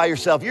car by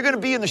yourself. You're going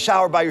to be in the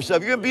shower by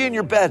yourself. You're going to be in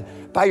your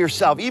bed by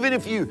yourself. Even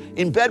if you're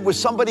in bed with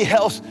somebody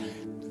else,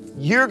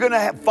 you're going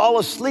to fall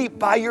asleep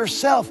by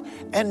yourself,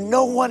 and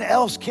no one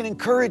else can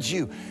encourage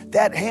you.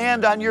 That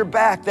hand on your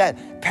back,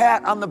 that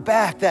pat on the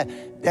back,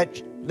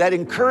 that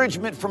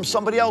encouragement from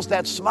somebody else,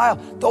 that smile,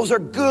 those are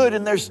good,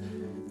 and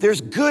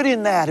there's good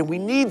in that, and we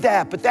need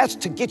that, but that's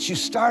to get you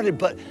started.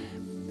 But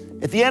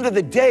at the end of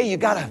the day, you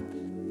got to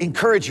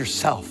encourage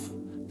yourself,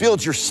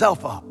 build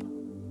yourself up,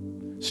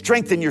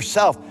 strengthen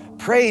yourself,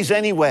 praise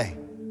anyway.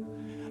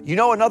 You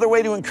know, another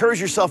way to encourage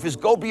yourself is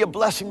go be a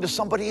blessing to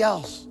somebody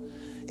else.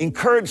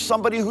 Encourage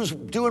somebody who's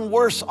doing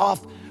worse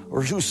off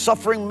or who's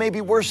suffering maybe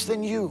worse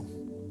than you.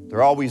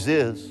 There always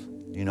is,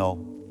 you know.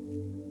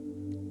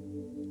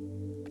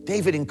 But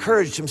David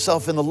encouraged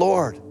himself in the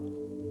Lord.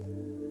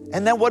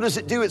 And then what does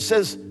it do? It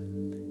says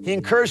he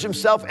encouraged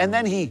himself, and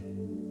then he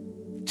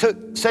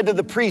said to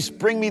the priest,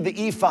 bring me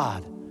the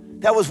ephod.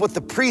 That was what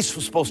the priest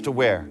was supposed to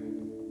wear.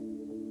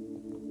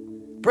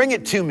 Bring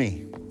it to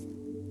me.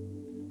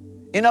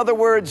 In other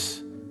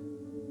words,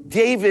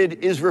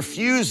 David is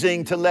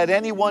refusing to let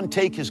anyone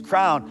take his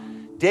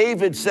crown.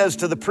 David says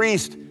to the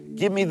priest,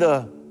 give me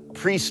the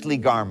priestly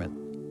garment.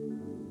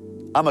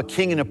 I'm a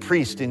king and a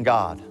priest in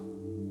God.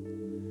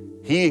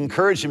 He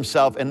encouraged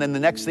himself, and then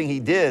the next thing he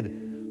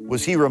did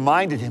was he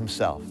reminded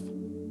himself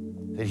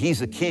that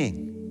he's a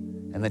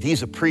king and that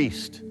he's a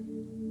priest.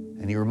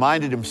 And he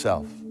reminded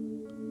himself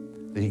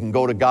that he can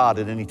go to God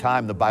at any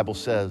time. The Bible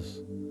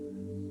says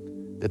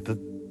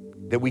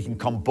that we can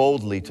come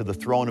boldly to the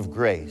throne of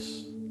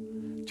grace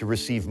to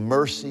receive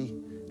mercy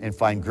and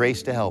find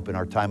grace to help in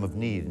our time of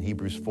need. In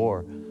Hebrews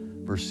 4,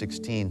 verse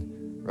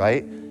 16,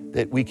 right?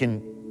 That we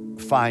can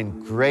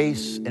find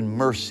grace and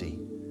mercy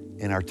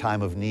in our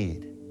time of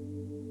need.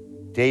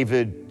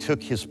 David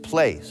took his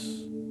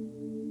place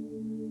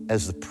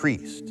as the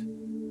priest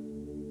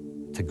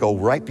to go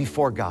right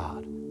before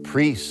God.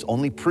 Priests,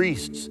 only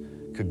priests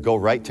could go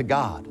right to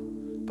God.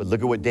 But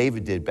look at what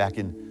David did back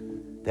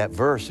in that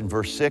verse, in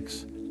verse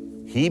 6.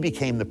 He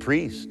became the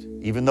priest.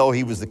 Even though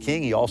he was the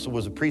king, he also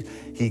was a priest.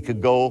 He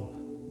could go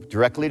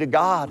directly to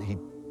God.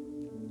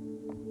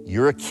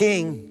 You're a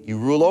king, you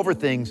rule over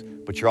things,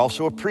 but you're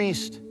also a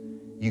priest.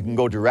 You can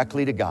go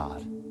directly to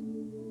God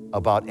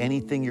about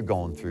anything you're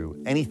going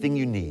through, anything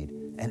you need,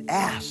 and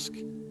ask,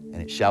 and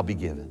it shall be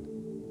given.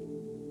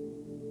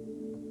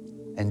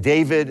 And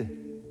David,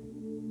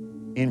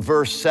 in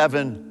verse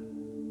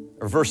 7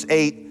 or verse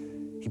 8,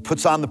 he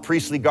puts on the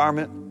priestly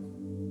garment.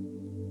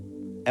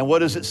 And what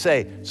does it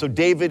say? So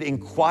David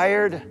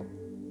inquired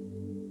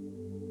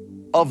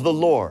of the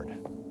Lord.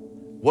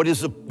 What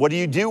do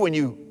you do when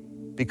you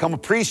become a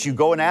priest? You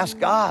go and ask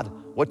God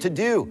what to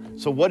do.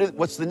 So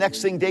what's the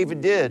next thing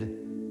David did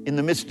in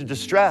the midst of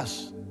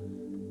distress?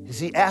 Is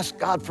he asked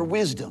God for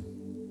wisdom.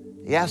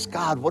 He asked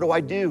God, what do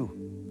I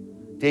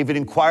do? David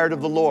inquired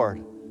of the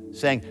Lord,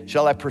 saying,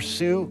 shall I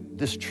pursue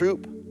this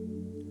troop?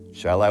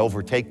 Shall I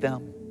overtake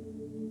them?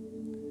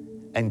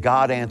 And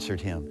God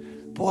answered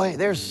him. Boy,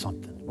 there's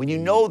something. When you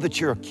know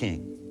that you're a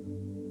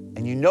king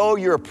and you know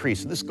you're a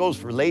priest, and this goes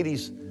for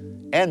ladies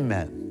and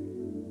men.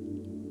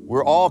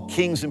 We're all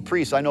kings and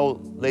priests. I know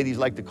ladies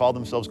like to call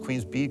themselves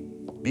queens. Be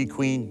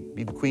queen,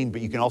 be the queen, but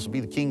you can also be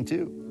the king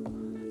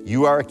too.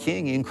 You are a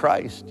king in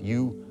Christ.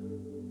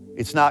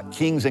 It's not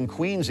kings and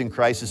queens in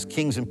Christ, it's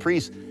kings and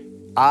priests.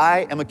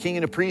 I am a king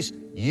and a priest.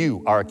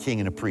 You are a king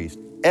and a priest.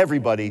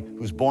 Everybody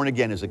who's born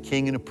again is a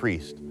king and a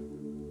priest.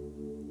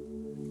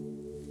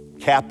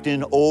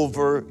 Captain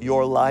over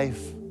your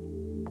life,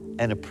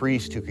 and a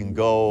priest who can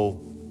go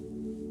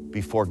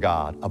before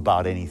God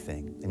about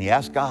anything. And he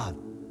asked God,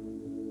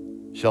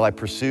 shall I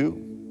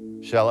pursue?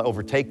 Shall I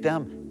overtake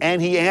them? And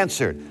he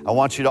answered. I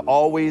want you to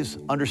always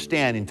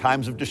understand in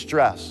times of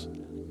distress,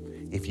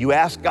 if you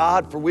ask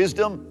God for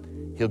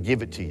wisdom, he'll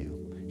give it to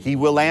you. He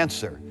will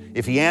answer.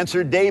 If he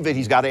answered David,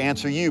 he's got to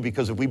answer you,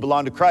 because if we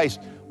belong to Christ,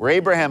 we're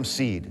Abraham's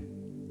seed.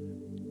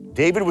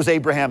 David was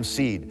Abraham's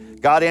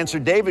seed. God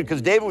answered David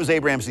because David was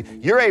Abraham's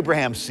seed. You're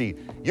Abraham's seed.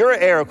 You're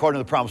an heir according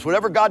to the promise.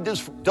 Whatever God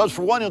does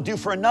for one, he'll do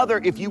for another.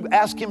 If you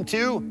ask him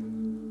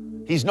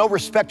to, he's no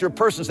respecter of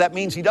persons. That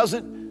means he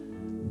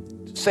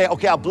doesn't say,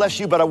 okay, I'll bless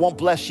you, but I won't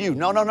bless you.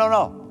 No.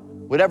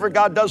 Whatever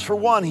God does for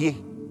one, he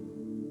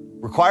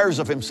requires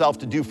of himself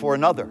to do for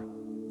another.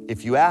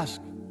 If you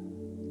ask.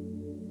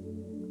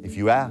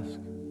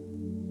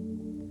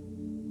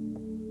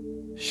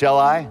 Shall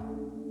I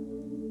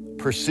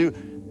pursue?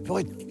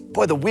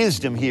 Boy, the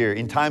wisdom here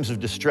in times of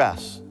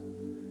distress.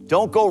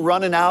 Don't go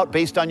running out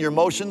based on your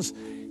emotions.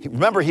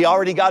 Remember, he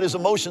already got his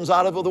emotions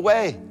out of the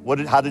way.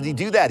 How did he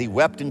do that? He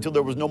wept until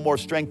there was no more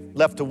strength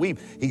left to weep.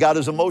 He got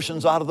his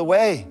emotions out of the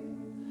way.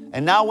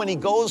 And now when he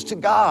goes to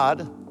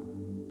God,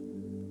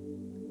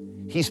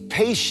 he's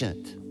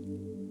patient.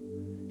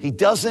 He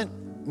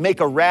doesn't make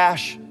a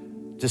rash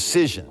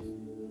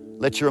decision.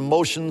 Let your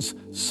emotions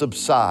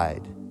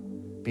subside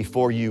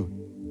before you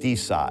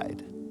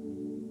decide.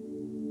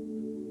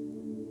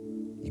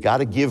 You got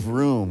to give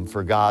room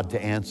for God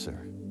to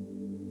answer.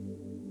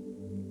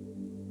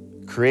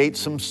 Create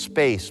some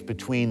space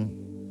between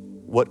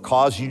what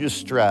caused you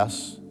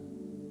distress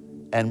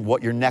and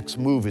what your next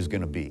move is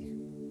going to be.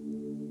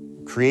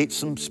 Create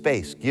some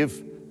space.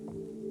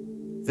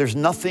 There's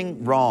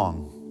nothing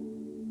wrong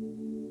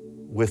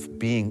with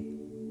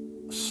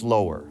being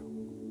slower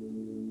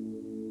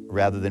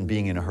rather than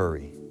being in a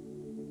hurry.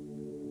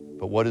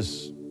 But what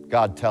does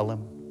God tell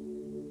him?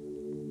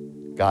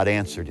 God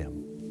answered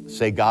him.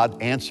 Say,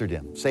 God answered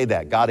him. Say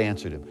that, God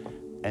answered him.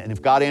 And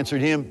if God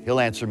answered him, he'll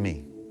answer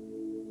me.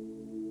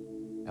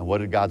 And what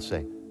did God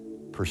say?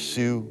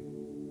 Pursue,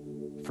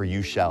 for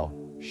you shall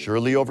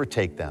surely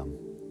overtake them,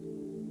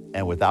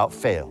 and without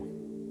fail,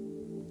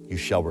 you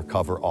shall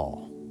recover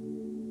all.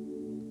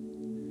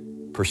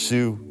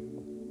 Pursue,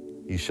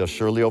 you shall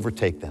surely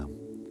overtake them,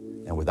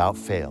 and without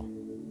fail,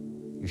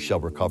 you shall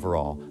recover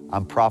all.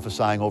 I'm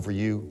prophesying over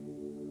you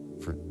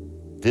for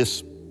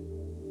this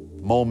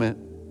moment,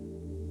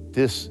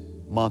 this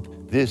month,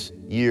 this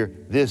year,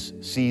 this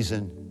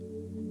season.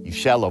 You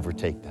shall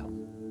overtake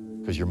them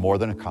because you're more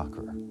than a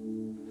conqueror.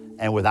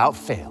 And without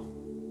fail,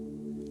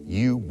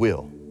 you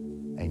will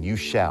and you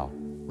shall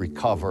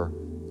recover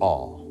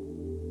all.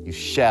 You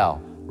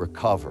shall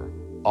recover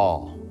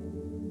all.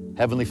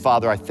 Heavenly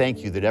Father, I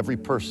thank you that every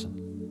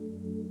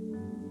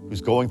person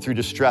who's going through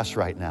distress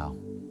right now,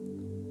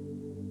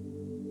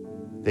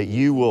 that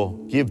you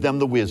will give them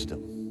the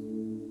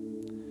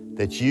wisdom,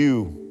 that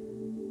you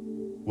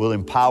will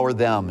empower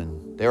them,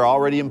 and they're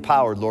already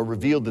empowered, Lord.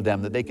 Reveal to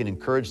them that they can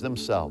encourage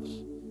themselves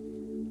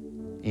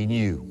in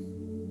you.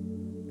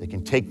 They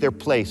can take their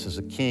place as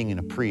a king and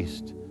a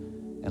priest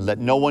and let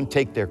no one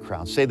take their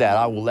crown. Say that,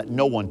 I will let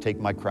no one take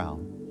my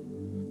crown.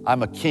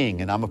 I'm a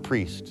king and I'm a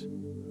priest.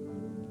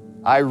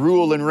 I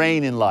rule and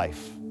reign in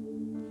life.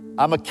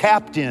 I'm a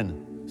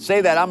captain. Say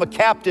that, I'm a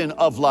captain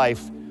of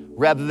life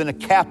rather than a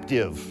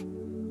captive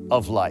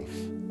of life.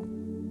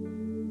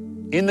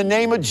 In the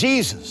name of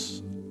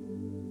Jesus,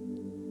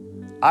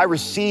 I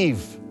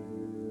receive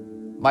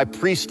my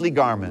priestly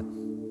garment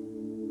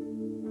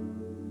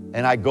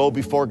and I go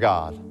before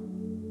God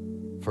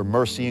for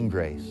mercy and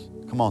grace.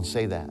 Come on,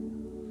 say that.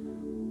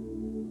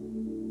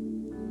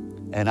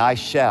 And I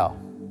shall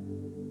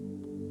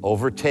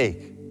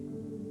overtake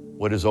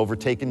what has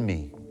overtaken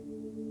me.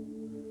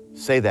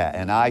 Say that,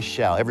 and I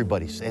shall.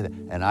 Everybody say that,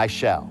 and I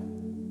shall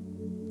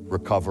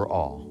recover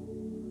all.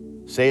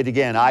 Say it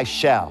again, I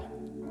shall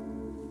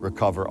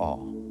recover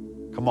all.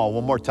 Come on,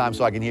 one more time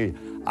so I can hear you.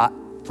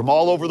 From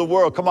all over the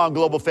world, come on,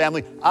 global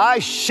family. I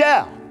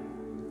shall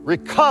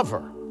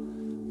recover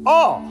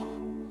all.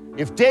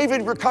 If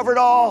David recovered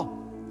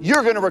all,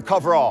 you're going to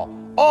recover all.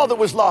 All that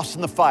was lost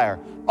in the fire,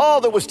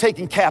 all that was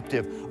taken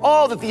captive,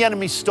 all that the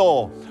enemy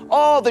stole,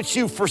 all that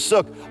you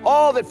forsook,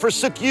 all that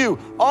forsook you,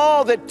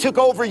 all that took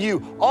over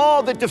you,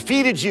 all that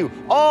defeated you,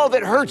 all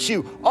that hurt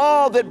you,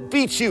 all that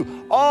beat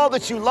you, all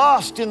that you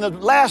lost in the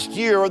last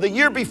year or the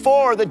year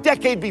before, or the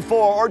decade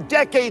before, or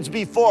decades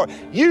before.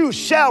 You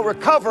shall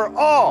recover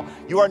all.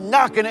 You are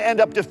not going to end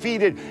up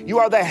defeated. You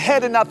are the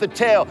head and not the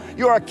tail.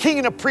 You are a king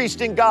and a priest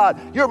in God.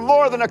 You're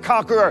more than a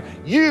conqueror.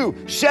 You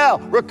shall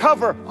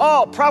recover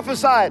all.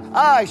 Prophesy,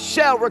 I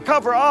shall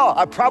recover all.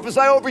 I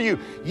prophesy over you.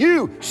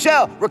 You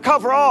shall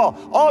recover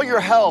all your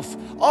health,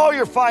 all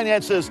your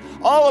finances,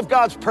 all of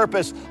God's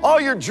purpose, all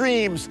your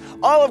dreams,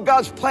 all of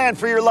God's plan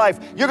for your life.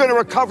 You're going to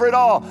recover it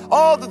all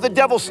that the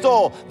devil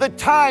stole, the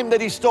time that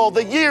he stole,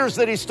 the years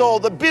that he stole,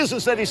 the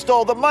business that he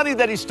stole, the money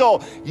that he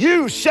stole.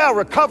 You shall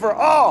recover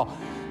all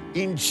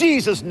in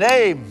Jesus'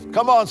 name.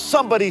 Come on,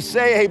 somebody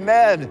say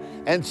amen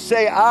and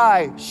say,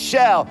 I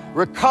shall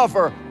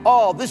recover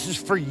all. This is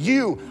for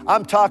you.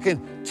 I'm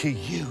talking to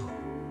you.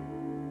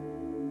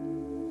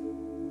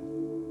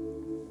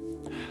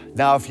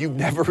 Now, if you've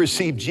never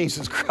received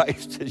Jesus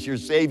Christ as your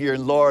Savior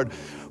and Lord,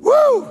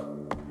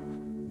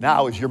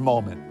 now is your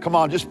moment. Come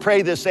on, just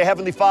pray this. Say,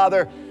 Heavenly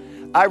Father,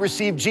 I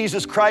receive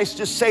Jesus Christ.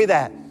 Just say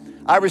that.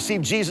 I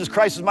receive Jesus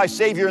Christ as my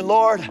Savior and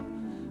Lord.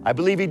 I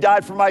believe He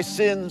died for my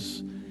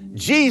sins.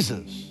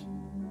 Jesus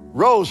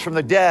rose from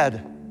the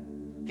dead.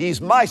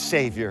 He's my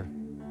Savior.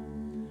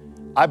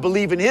 I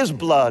believe in His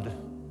blood,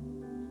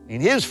 in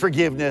His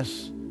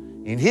forgiveness,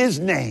 in His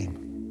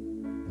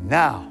name.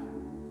 Now,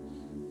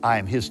 I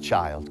am His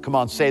child. Come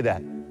on, say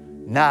that.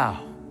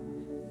 Now,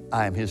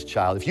 I am His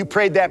child. If you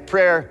prayed that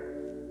prayer,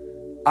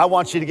 I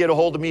want you to get a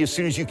hold of me as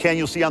soon as you can.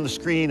 You'll see on the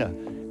screen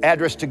an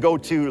address to go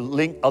to,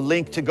 a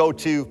link to go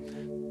to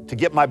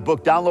get my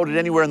book. Download it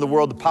anywhere in the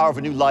world, The Power of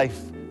a New Life.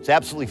 It's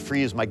absolutely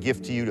free as my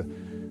gift to you to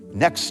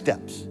next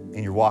steps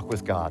in your walk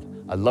with God.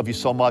 I love you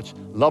so much.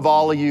 Love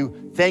all of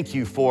you. Thank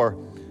you for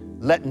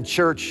letting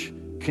church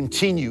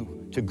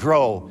continue to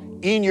grow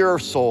in your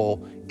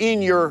soul,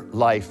 in your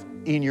life,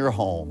 in your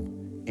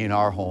home, in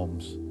our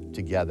homes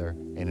together,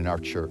 and in our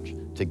church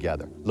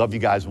together. Love you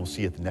guys, and we'll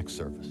see you at the next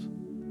service.